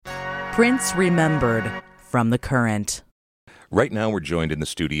Prince Remembered from The Current. Right now, we're joined in the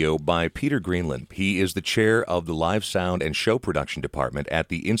studio by Peter Greenland. He is the chair of the Live Sound and Show Production Department at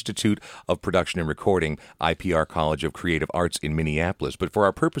the Institute of Production and Recording, IPR College of Creative Arts in Minneapolis. But for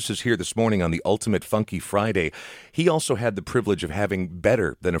our purposes here this morning on the Ultimate Funky Friday, he also had the privilege of having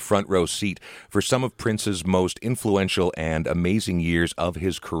better than a front row seat for some of Prince's most influential and amazing years of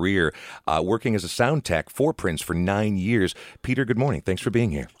his career, working as a sound tech for Prince for 9 years. Peter, good morning. Thanks for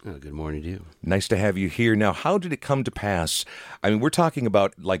being here. Good morning to you. Nice to have you here. Now, how did it come to pass? I mean, we're talking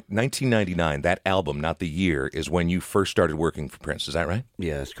about like 1999, that album, not the year, is when you first started working for Prince. Is that right?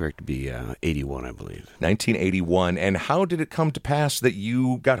 Yeah, that's correct. To be 81, I believe. 1981. And how did it come to pass that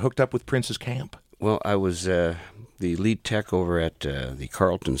you got hooked up with Prince's camp? Well, I was the lead tech over at the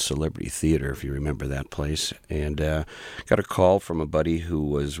Carlton Celebrity Theater, if you remember that place, and got a call from a buddy who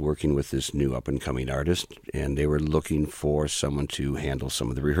was working with this new up-and-coming artist, and they were looking for someone to handle some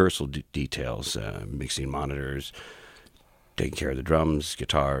of the rehearsal details, mixing monitors, taking care of the drums,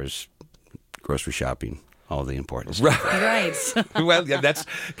 guitars, grocery shopping, all the important stuff. Right. Well, yeah, that's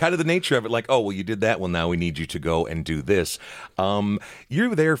kind of the nature of it. Like, oh, well, you did that. Well, now we need you to go and do this.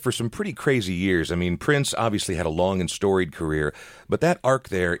 You're there for some pretty crazy years. I mean, Prince obviously had a long and storied career, but that arc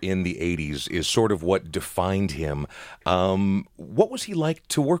there in the 80s is sort of what defined him. What was he like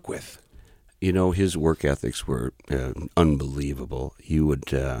to work with? You know, his work ethics were unbelievable. He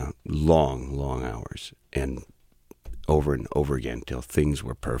would long hours and over again till things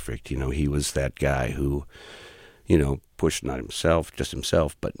were perfect. You know, he was that guy who, you know, pushed not just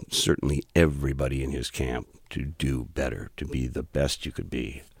himself, but certainly everybody in his camp to do better, to be the best you could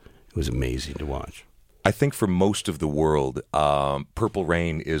be. It was amazing to watch. I think for most of the world, Purple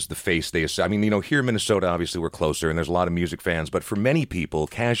Rain is the face they... I mean, you know, here in Minnesota, obviously, we're closer, and there's a lot of music fans, but for many people,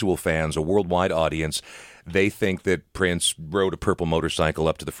 casual fans, a worldwide audience, they think that Prince rode a purple motorcycle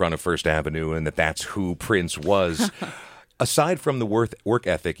up to the front of First Avenue and that that's who Prince was. Aside from the work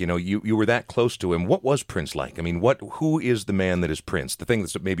ethic, you know, you were that close to him. What was Prince like? I mean, who is the man that is Prince? The thing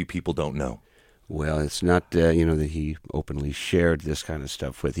that maybe people don't know. Well, it's not, you know, that he openly shared this kind of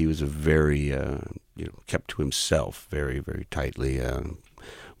stuff with. He was a very, kept to himself very, very tightly.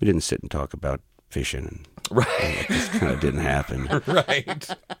 We didn't sit and talk about fishing. Right. It just kind of didn't happen. Right.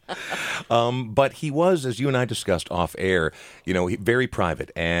 But he was, as you and I discussed off air, you know, very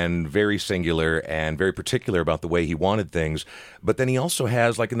private and very singular and very particular about the way he wanted things. But then he also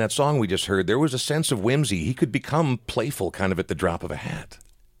has, like in that song we just heard, there was a sense of whimsy. He could become playful kind of at the drop of a hat.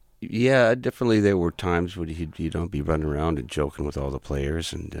 Yeah, definitely there were times when he'd be running around and joking with all the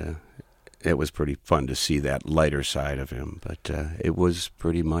players, and it was pretty fun to see that lighter side of him. But it was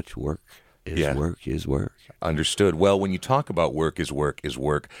pretty much work. Work is work. Understood. Well, when you talk about work is work,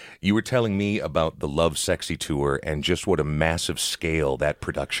 you were telling me about the Love Sexy tour and just what a massive scale that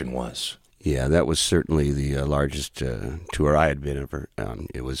production was. Yeah, that was certainly the largest tour I had been ever on.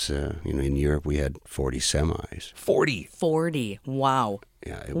 It was, in Europe we had 40 semis. 40? Wow.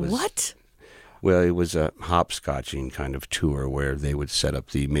 Yeah, it was. What? Well, it was a hopscotching kind of tour where they would set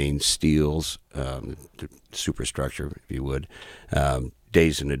up the main steels, the superstructure, if you would,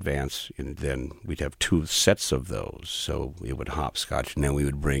 days in advance, and then we'd have 2 sets of those. So it would hopscotch, and then we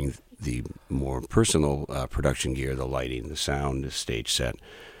would bring the more personal production gear, the lighting, the sound, the stage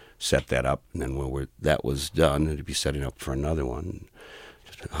set that up, and then when that was done, it'd be setting up for another one,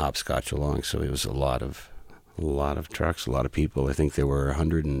 just hopscotch along. So it was a lot of trucks, a lot of people. I think there were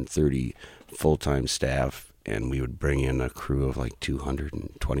 130 full-time staff, and we would bring in a crew of like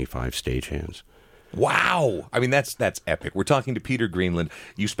 225 stagehands. Wow. I mean, that's epic. We're talking to Peter Greenland.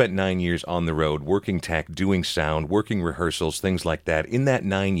 You spent 9 years on the road, working tech, doing sound, working rehearsals, things like that. In that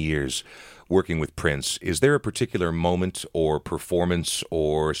 9 years working with Prince, is there a particular moment or performance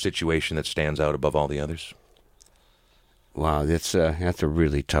or situation that stands out above all the others? Wow, that's a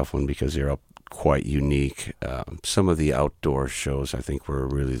really tough one because they're quite unique. Some of the outdoor shows, I think, were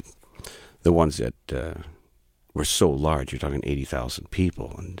really the ones that were so large. You're talking 80,000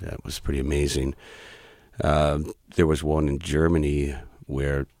 people, and that was pretty amazing. There was one in Germany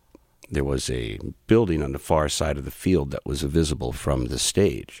where there was a building on the far side of the field that was visible from the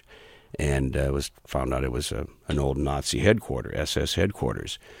stage, and it was found out it was an old Nazi headquarters, SS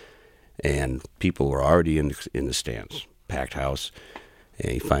headquarters, and people were already in the stands, packed house.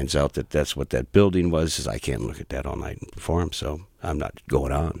 And he finds out that that's what that building was. Says, I can't look at that all night and perform, so I'm not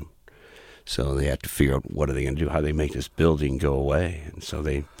going on. So they had to figure out what are they going to do, how do they make this building go away. And so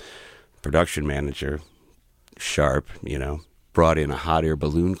production manager, Sharp, brought in a hot air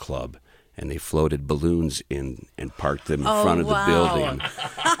balloon club, and they floated balloons in and parked them in front of the building.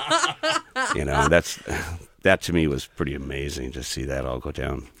 that to me was pretty amazing to see that all go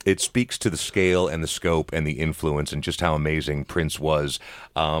down. It speaks to the scale and the scope and the influence and just how amazing Prince was.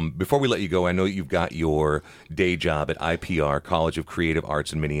 Before we let you go, I know you've got your day job at IPR, College of Creative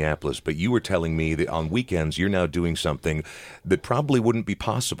Arts in Minneapolis, but you were telling me that on weekends you're now doing something that probably wouldn't be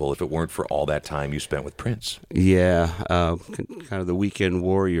possible if it weren't for all that time you spent with Prince. Yeah, kind of the weekend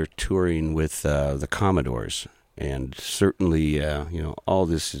warrior touring with the Commodores. And certainly, all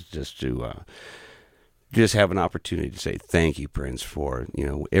this is just to just have an opportunity to say thank you, Prince, for,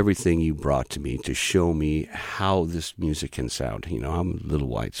 everything you brought to me to show me how this music can sound. I'm a little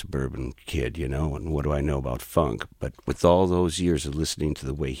white suburban kid, and what do I know about funk? But with all those years of listening to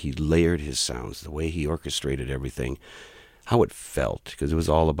the way he layered his sounds, the way he orchestrated everything, how it felt, because it was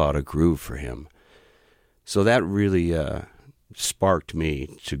all about a groove for him. So that really sparked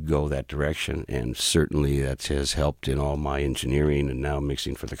me to go that direction, and certainly that has helped in all my engineering and now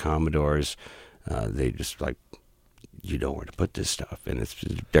mixing for the Commodores. They just you know where to put this stuff, and it's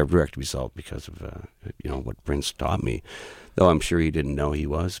a direct result because of what Prince taught me. Though I'm sure he didn't know he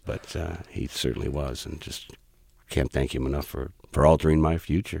was, but he certainly was, and just can't thank him enough for altering my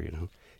future.